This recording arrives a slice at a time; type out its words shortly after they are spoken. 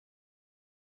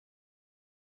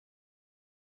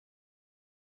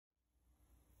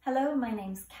Hello, my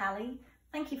name's Kally.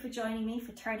 Thank you for joining me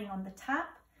for Turning on the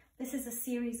Tap. This is a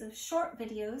series of short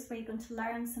videos where you're going to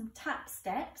learn some tap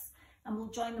steps, and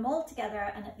we'll join them all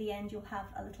together, and at the end you'll have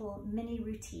a little mini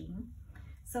routine.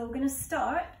 So we're going to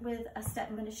start with a step.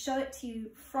 I'm going to show it to you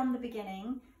from the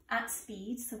beginning at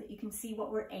speed so that you can see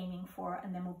what we're aiming for,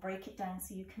 and then we'll break it down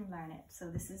so you can learn it. So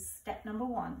this is step number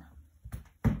 1.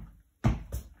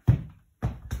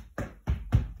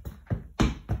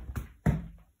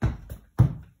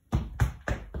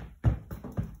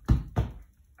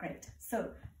 Great.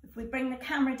 So if we bring the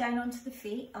camera down onto the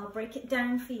feet, I'll break it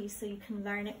down for you so you can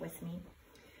learn it with me.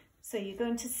 So you're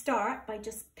going to start by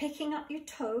just picking up your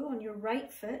toe on your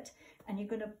right foot, and you're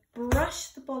going to brush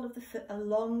the ball of the foot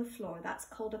along the floor. That's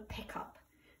called a pickup.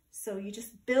 So you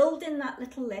just build in that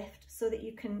little lift so that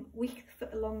you can weak the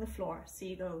foot along the floor. So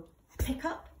you go pick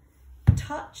up,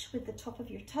 touch with the top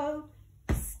of your toe,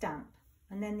 stamp.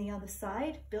 And then the other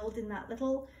side, build in that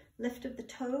little lift of the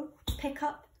toe, pick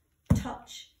up,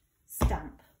 touch,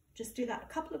 stamp. Just do that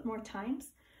a couple of more times.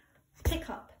 Pick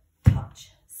up,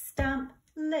 touch, stamp,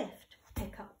 lift,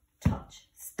 pick up, touch,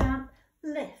 stamp,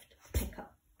 lift, pick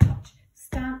up, touch,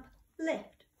 stamp,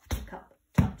 lift, pick up,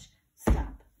 touch,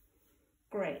 stamp.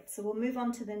 Great. So we'll move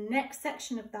on to the next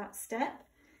section of that step.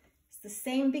 It's the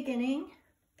same beginning.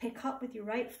 Pick up with your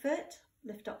right foot,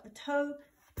 lift up the toe,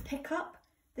 pick up.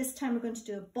 This time we're going to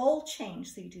do a ball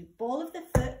change. So you do ball of the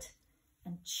foot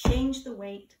and change the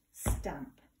weight,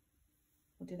 stamp.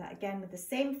 We'll do that again with the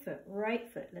same foot, right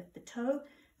foot, lift the toe,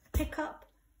 pick up,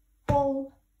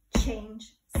 ball,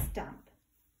 change, stamp.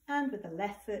 And with the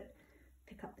left foot,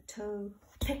 pick up the toe,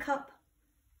 pick up,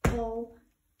 ball,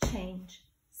 change,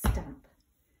 stamp.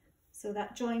 So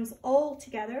that joins all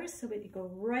together. So when you go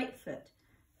right foot,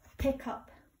 pick up,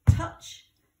 touch,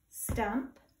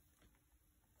 stamp,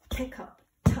 pick up,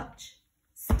 touch,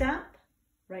 stamp,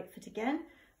 right foot again,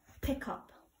 pick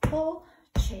up, ball,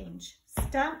 change,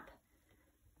 stamp,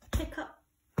 pick up,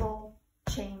 ball,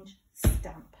 change,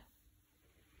 stamp.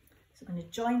 So I'm going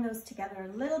to join those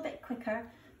together a little bit quicker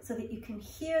so that you can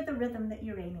hear the rhythm that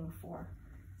you're aiming for.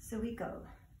 So we go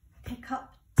pick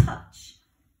up, touch,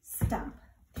 stamp,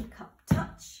 pick up,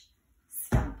 touch,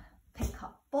 stamp, pick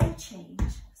up, ball change,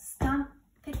 stamp,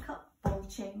 pick up, ball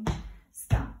change,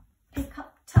 stamp, pick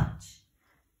up, touch,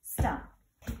 stamp,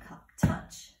 pick up,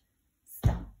 touch,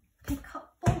 stamp, pick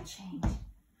up, ball change,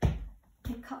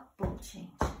 pick up, ball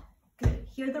change. Good.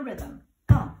 Hear the rhythm.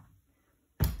 Go.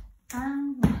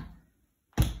 And 1,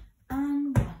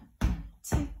 and 1, and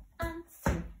 2, and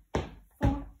 3,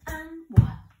 4, and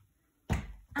 1,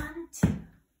 and 2,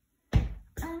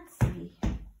 and 3,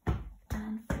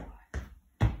 and 4.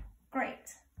 Great.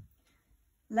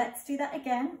 Let's do that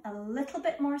again a little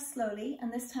bit more slowly,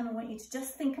 and this time I want you to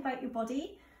just think about your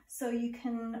body. So you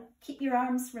can keep your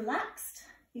arms relaxed,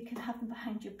 you can have them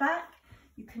behind your back,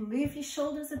 you can move your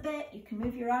shoulders a bit, you can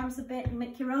move your arms a bit and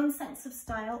make your own sense of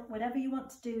style. Whatever you want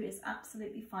to do is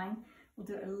absolutely fine. We'll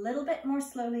do it a little bit more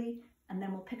slowly, and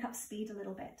then we'll pick up speed a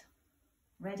little bit.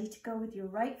 Ready to go with your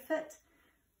right foot?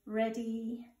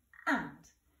 Ready, and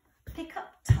pick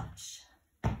up, touch,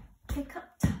 pick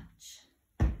up, touch,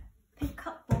 pick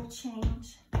up, ball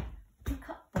change, pick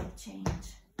up, ball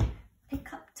change,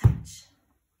 pick up, touch,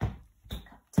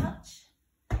 pick up, touch,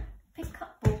 pick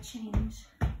up, ball change,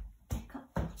 pick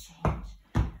up, ball change.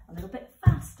 A little bit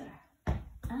faster.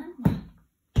 And 1,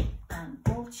 and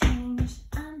ball change,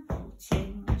 and ball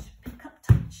change, pick up,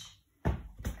 touch,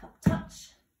 pick up,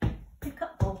 touch, pick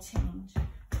up, ball change,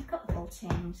 pick up, ball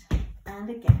change, and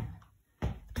again.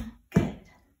 Good.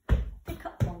 Pick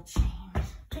up, ball change,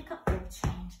 pick up, ball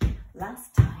change.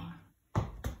 Last time.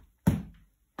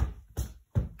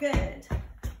 Good.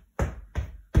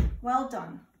 Well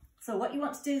done. So what you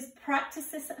want to do is practice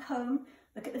this at home.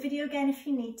 Look at the video again if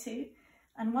you need to.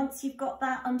 And once you've got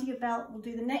that under your belt, we'll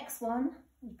do the next one.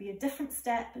 It'll be a different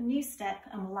step, a new step,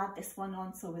 and we'll add this one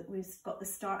on so that we've got the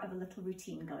start of a little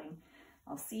routine going.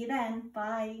 I'll see you then.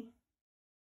 Bye.